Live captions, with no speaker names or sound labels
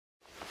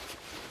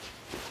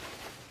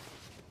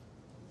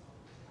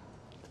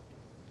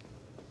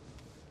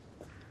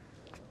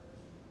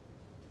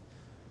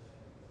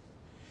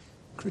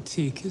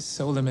critique is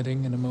so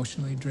limiting and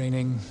emotionally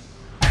draining.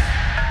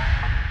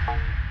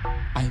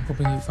 I'm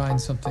hoping you find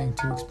something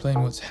to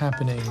explain what's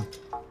happening.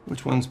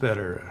 Which one's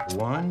better,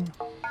 1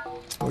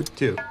 or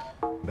 2?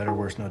 Better,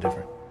 worse, no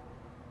different.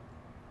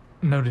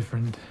 No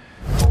different.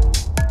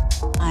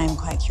 I'm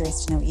quite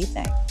curious to know what you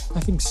think. I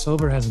think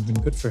sober hasn't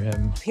been good for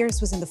him.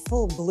 Pierce was in the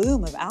full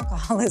bloom of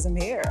alcoholism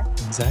here.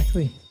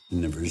 Exactly.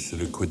 Never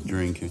should have quit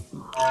drinking.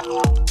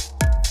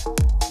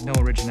 No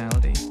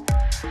originality.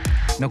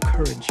 No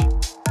courage.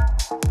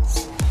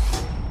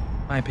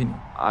 My opinion.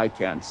 I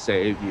can't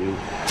save you.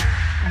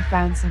 I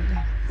found something.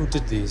 Who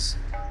did these?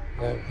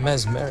 They're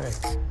mesmeric.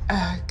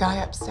 A guy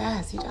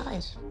upstairs, he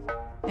died.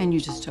 And you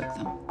just took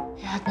them.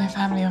 He had no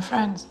family or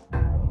friends.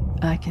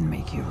 I can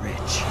make you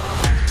rich.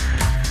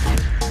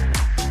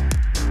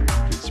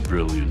 It's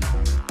brilliant.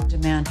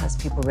 Demand has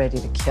people ready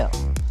to kill.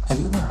 Have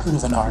you ever heard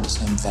of an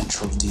artist named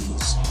Ventral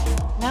D's?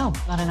 No,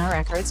 not in our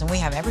records, and we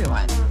have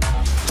everyone.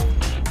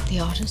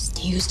 The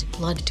artist used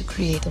blood to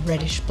create the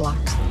reddish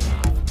blacks.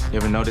 You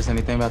ever notice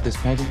anything about this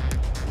painting?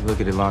 You look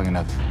at it long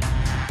enough,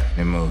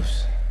 it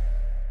moves.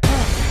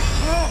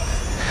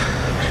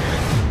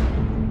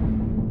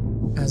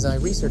 As I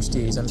research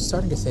these, I'm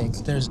starting to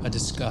think there's a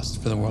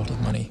disgust for the world of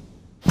money.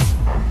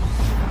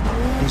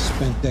 We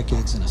spent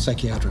decades in a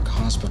psychiatric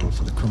hospital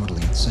for the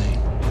criminally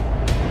insane.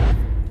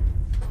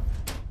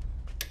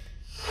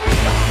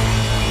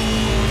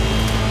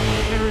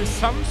 There is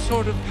some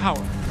sort of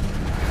power.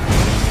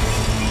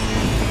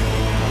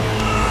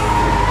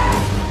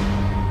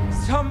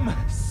 Some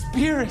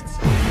spirit.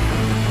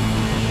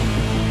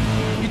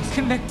 It's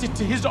connected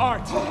to his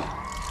art.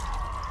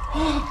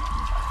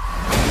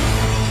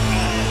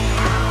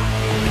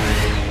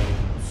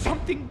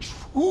 Something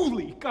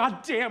truly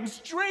goddamn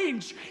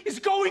strange is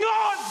going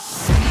on!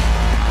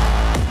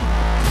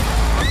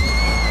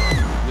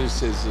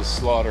 This is a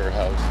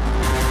slaughterhouse.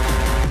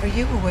 Are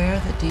you aware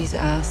that Dee's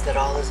asked that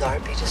all his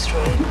art be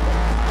destroyed?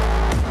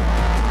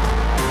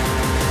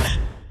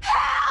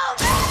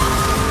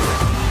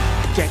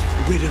 Get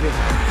rid of it.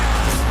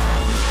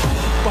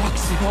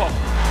 Box it off.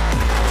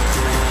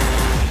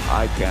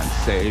 I can't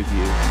save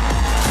you.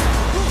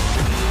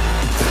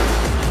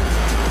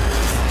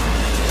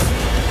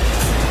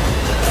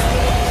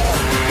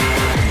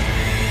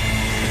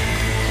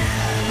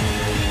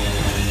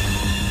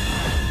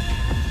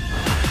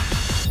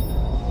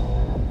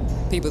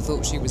 People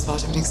thought she was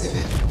part of an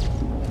exhibit.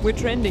 We're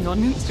trending on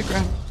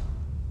Instagram.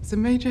 It's a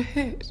major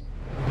hit.